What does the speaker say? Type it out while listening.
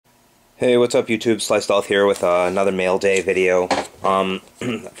Hey, what's up YouTube? Sliced here with another mail day video.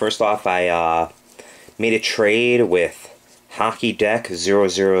 First off, I made a trade with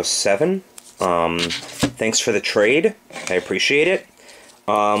Hockeydeck007. Thanks for the trade. I appreciate it.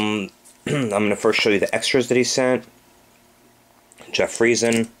 I'm going to first show you the extras that he sent. Jeff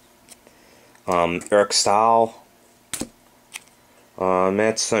Friesen, Eric Stahl,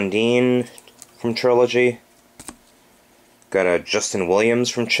 Matt Sundin from Trilogy. Got a Justin Williams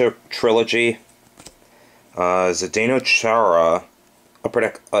from Trilogy. Zdeno Chara, Upper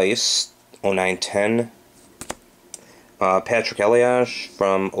Deck Ice, 0910. Patrick Eliash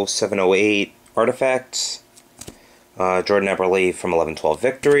from 0708 Artifacts. Jordan Eberle from 1112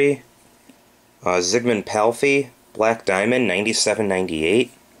 Victory. Zygmunt Palffy, Black Diamond,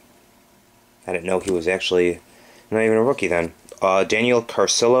 9798. I didn't know he was actually not even a rookie then. Daniel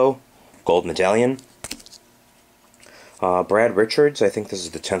Carcillo, Gold Medallion. Brad Richards, I think this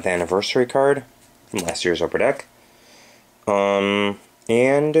is the 10th anniversary card from last year's Upper Deck.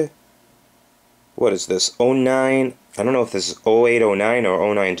 And what is this? 09, I don't know if this is 0809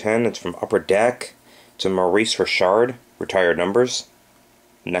 or 0910. It's from Upper Deck. It's a Maurice Richard, retired numbers.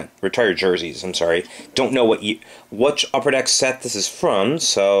 Not retired jerseys, I'm sorry. Don't know which Upper Deck set this is from,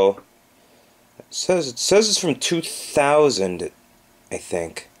 so it says it's from 2000, I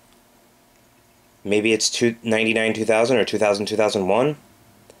think. Maybe it's 99-2000 or 2000-2001,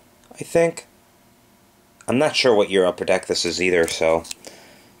 I think. I'm not sure what year Upper Deck this is either, so.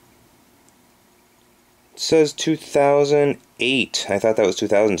 It says 2008. I thought that was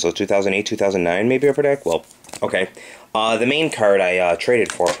 2000, so 2008-2009 maybe Upper Deck? Well, okay. The main card I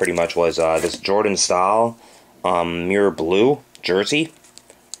traded for pretty much was this Jordan Stahl Mirror Blue jersey.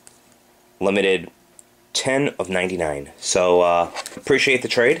 Limited 10 of 99. So, appreciate the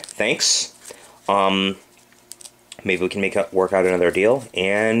trade. Thanks. Maybe we can work out another deal,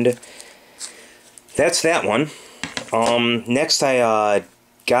 and that's that one. Next I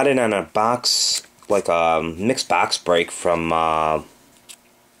got it on a box, like a mixed box break from the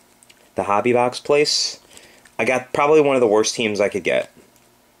Hobbyboxplace. I got probably one of the worst teams I could get.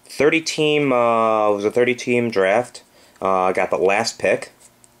 30-team, it was a 30-team draft. I got the last pick.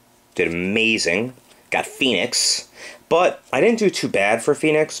 Did amazing. Got Phoenix. But I didn't do too bad for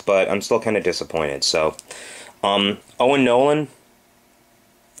Phoenix, but I'm still kind of disappointed. So, Owen Nolan,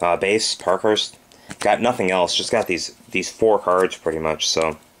 base, Parkhurst, got nothing else. Just got these 4 cards pretty much.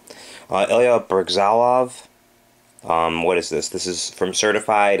 So, Ilya Bryzgalov, what is this? This is from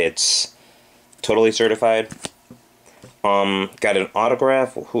Certified. It's totally certified. Got an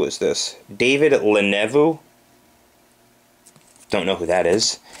autograph. Who is this? David Lenevu. Don't know who that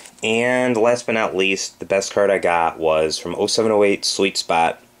is. And last but not least, the best card I got was from 0708 Sweet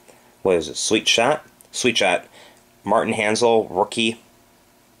Spot. What is it? Sweet Shot? Sweet Shot. Martin Hansel, rookie,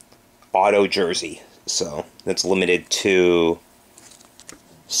 auto jersey. So, that's limited to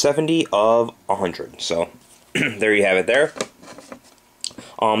 70 of 100. So, there you have it there.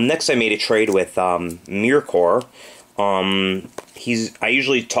 Next I made a trade with Mirkor. I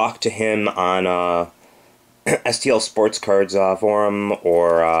usually talk to him on STL Sports Cards forum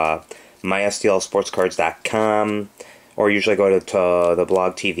or mystlsportscards.com, or usually go to the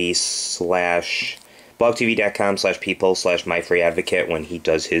blogtv.com/people/myfreeadvocate when he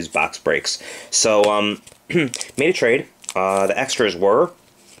does his box breaks. So made a trade. The extras were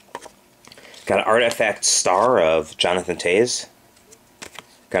got an Artifact Star of Jonathan Toews,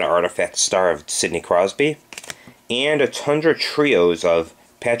 got an Artifact Star of Sidney Crosby, and a Tundra Trios of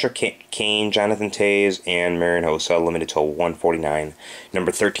Patrick Kane, Jonathan Toews, and Marian Hossa, limited to 149,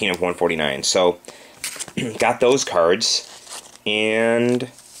 number 13 of 149. So, got those cards.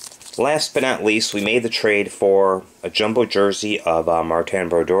 And last but not least, we made the trade for a jumbo jersey of Martin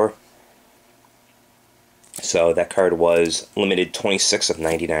Brodeur. So, that card was limited 26 of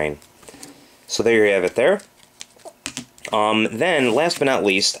 99. So, there you have it there. Then, last but not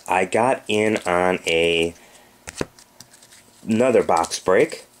least, I got in on another box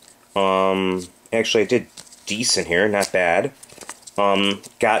break. Actually I did decent here, not bad.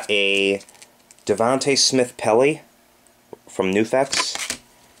 Got a Devontae Smith-Pelly from Newfex.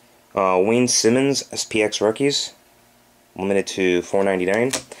 Wayne Simmons, SPX Rookies, limited to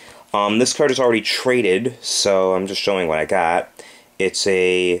 499. This card is already traded, so I'm just showing what I got. It's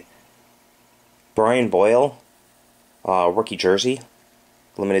a Brian Boyle rookie jersey,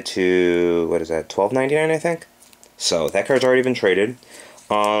 limited to, what is that, $12.99 I think? So, that card's already been traded.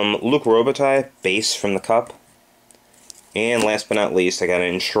 Luke Robitaille, base from the Cup. And last but not least, I got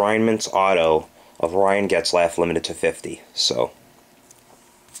an Enshrinements auto of Ryan Getzlaf, limited to 50. So,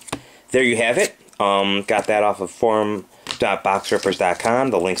 there you have it. Got that off of shop.boxrippers.com.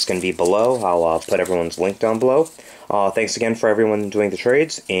 The link's going to be below. I'll put everyone's link down below. Thanks again for everyone doing the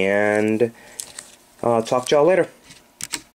trades, and talk to y'all later.